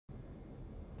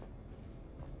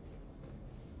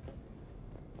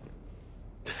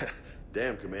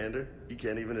Damn, Commander. You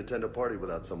can't even attend a party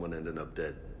without someone ending up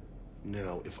dead.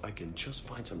 Now, if I can just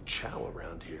find some chow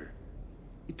around here,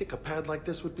 you'd think a pad like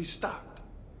this would be stocked.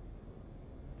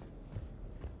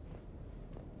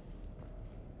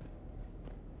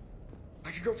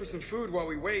 I could go for some food while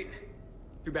we wait.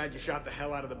 Too bad you shot the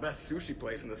hell out of the best sushi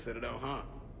place in the Citadel, huh?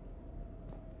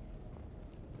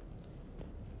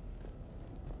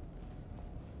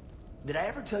 Did I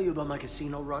ever tell you about my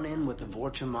casino run-in with the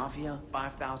Vorcha Mafia?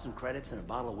 5,000 credits and a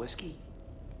bottle of whiskey?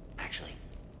 Actually,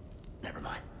 never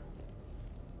mind.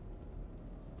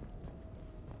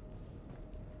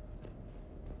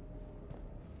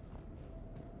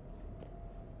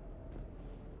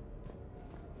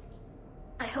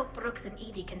 I hope Brooks and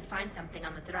Edie can find something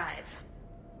on the drive.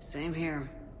 Same here.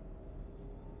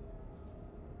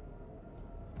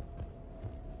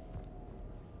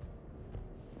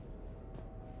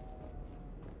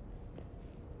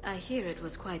 I hear it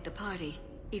was quite the party,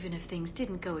 even if things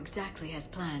didn't go exactly as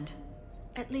planned.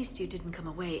 At least you didn't come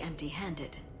away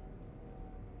empty-handed.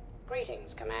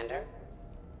 Greetings, Commander.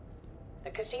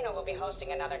 The casino will be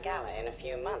hosting another gala in a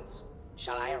few months.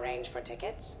 Shall I arrange for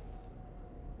tickets?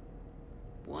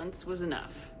 Once was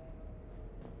enough.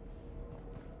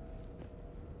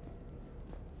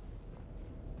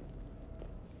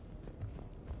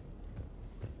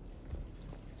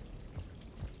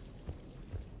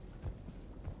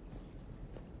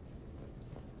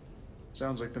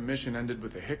 Sounds like the mission ended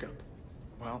with a hiccup.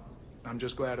 Well, I'm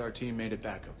just glad our team made it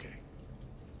back okay.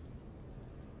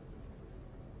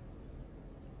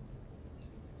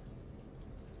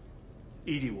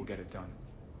 Edie will get it done.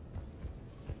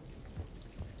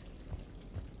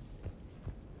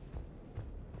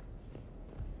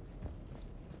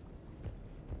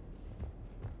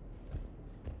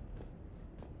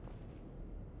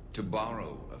 To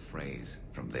borrow a phrase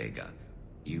from Vega,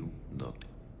 you looked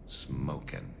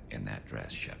smokin' in that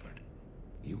dress, Shepard.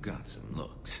 You got some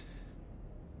looks.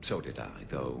 So did I,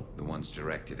 though the ones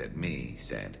directed at me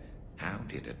said, how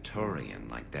did a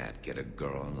Turian like that get a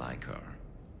girl like her?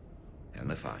 And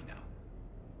if I know.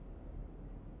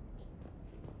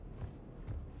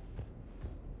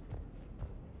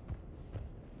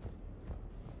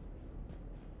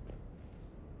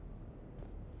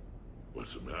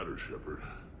 What's the matter, Shepard?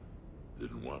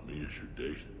 Didn't want me as your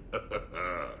date?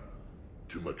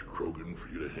 Too much Krogan for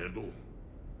you to handle?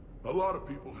 A lot of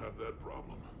people have that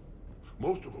problem.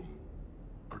 Most of them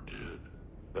are dead.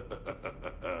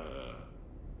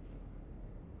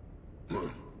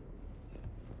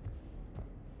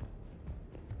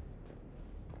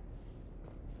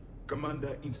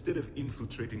 Commander, instead of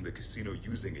infiltrating the casino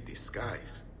using a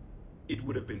disguise, it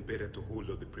would have been better to hold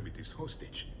all the primitives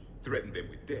hostage, threaten them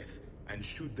with death, and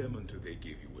shoot them until they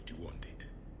gave you what you wanted.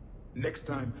 Next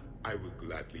time, I will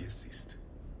gladly assist.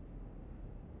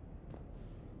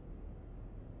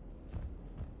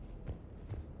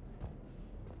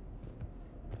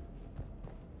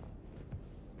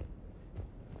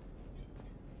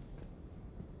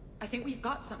 I think we've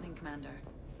got something, Commander.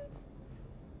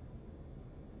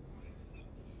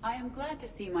 I am glad to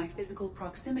see my physical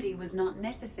proximity was not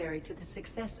necessary to the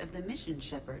success of the mission,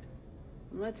 Shepard.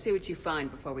 Let's see what you find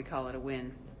before we call it a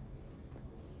win.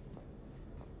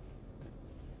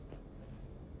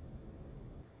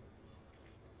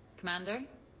 Commander,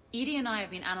 Edie and I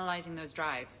have been analyzing those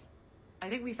drives. I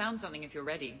think we found something if you're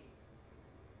ready.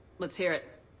 Let's hear it.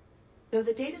 Though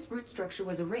the data's root structure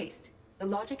was erased, the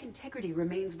logic integrity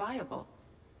remains viable.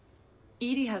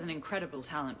 Edie has an incredible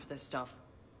talent for this stuff.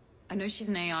 I know she's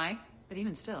an AI, but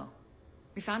even still.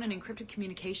 We found an encrypted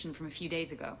communication from a few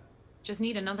days ago. Just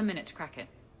need another minute to crack it.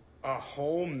 A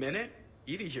whole minute?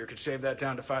 Edie here could shave that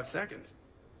down to 5 seconds.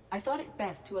 I thought it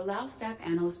best to allow Staff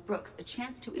Analyst Brooks a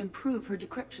chance to improve her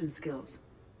decryption skills.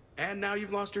 And now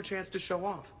you've lost your chance to show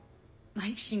off.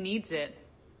 Like she needs it.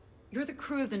 You're the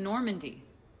crew of the Normandy.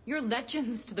 You're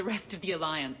legends to the rest of the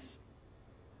Alliance.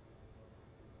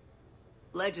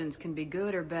 Legends can be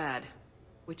good or bad.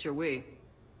 Which are we?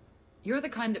 You're the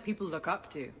kind that people look up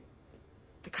to.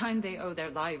 The kind they owe their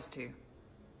lives to.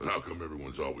 How come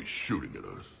everyone's always shooting at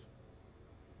us?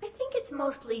 I think it's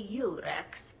mostly you,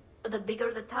 Rex. The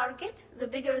bigger the target, the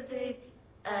bigger the,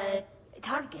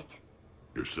 target.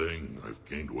 You're saying I've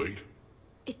gained weight?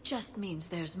 It just means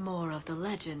there's more of the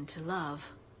legend to love.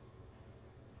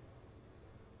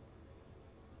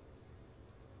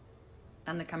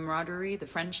 And the camaraderie, the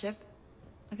friendship.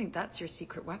 I think that's your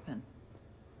secret weapon.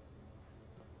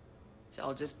 It's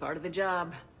all just part of the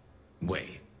job.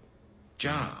 Wait.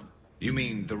 Job? You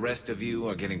mean the rest of you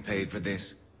are getting paid for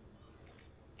this?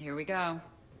 Here we go.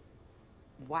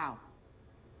 Wow.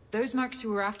 Those mercs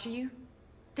who were after you,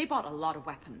 they bought a lot of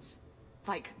weapons.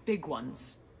 Like, big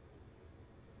ones.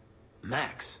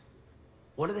 Max,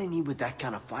 what do they need with that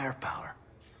kind of firepower?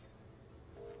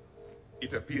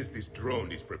 It appears this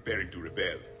drone is preparing to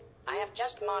rebel. I have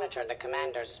just monitored the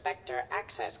Commander's Spectre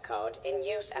access code in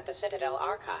use at the Citadel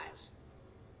archives.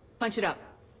 Punch it up.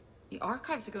 The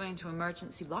archives are going into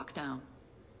emergency lockdown.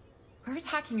 Whoever's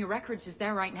hacking your records is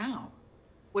there right now.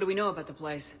 What do we know about the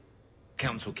place?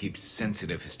 Council keeps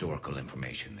sensitive historical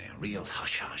information there. Real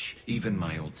hush-hush. Even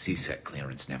my old CSEC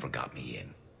clearance never got me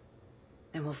in.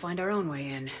 Then we'll find our own way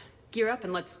in. Gear up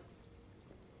and let's...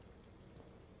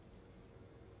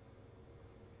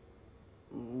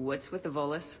 What's with the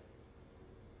Volus?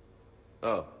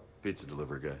 Oh, pizza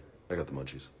delivery guy. I got the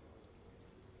munchies.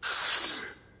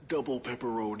 Double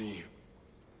pepperoni.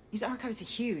 These archives are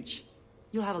huge.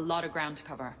 You'll have a lot of ground to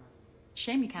cover.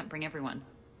 Shame you can't bring everyone.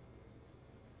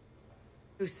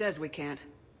 Who says we can't?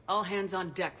 All hands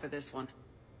on deck for this one.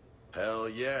 Hell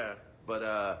yeah.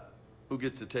 But, who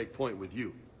gets to take point with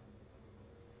you?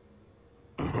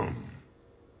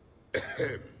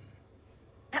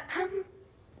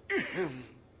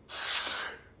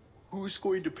 Who's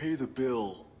going to pay the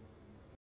bill?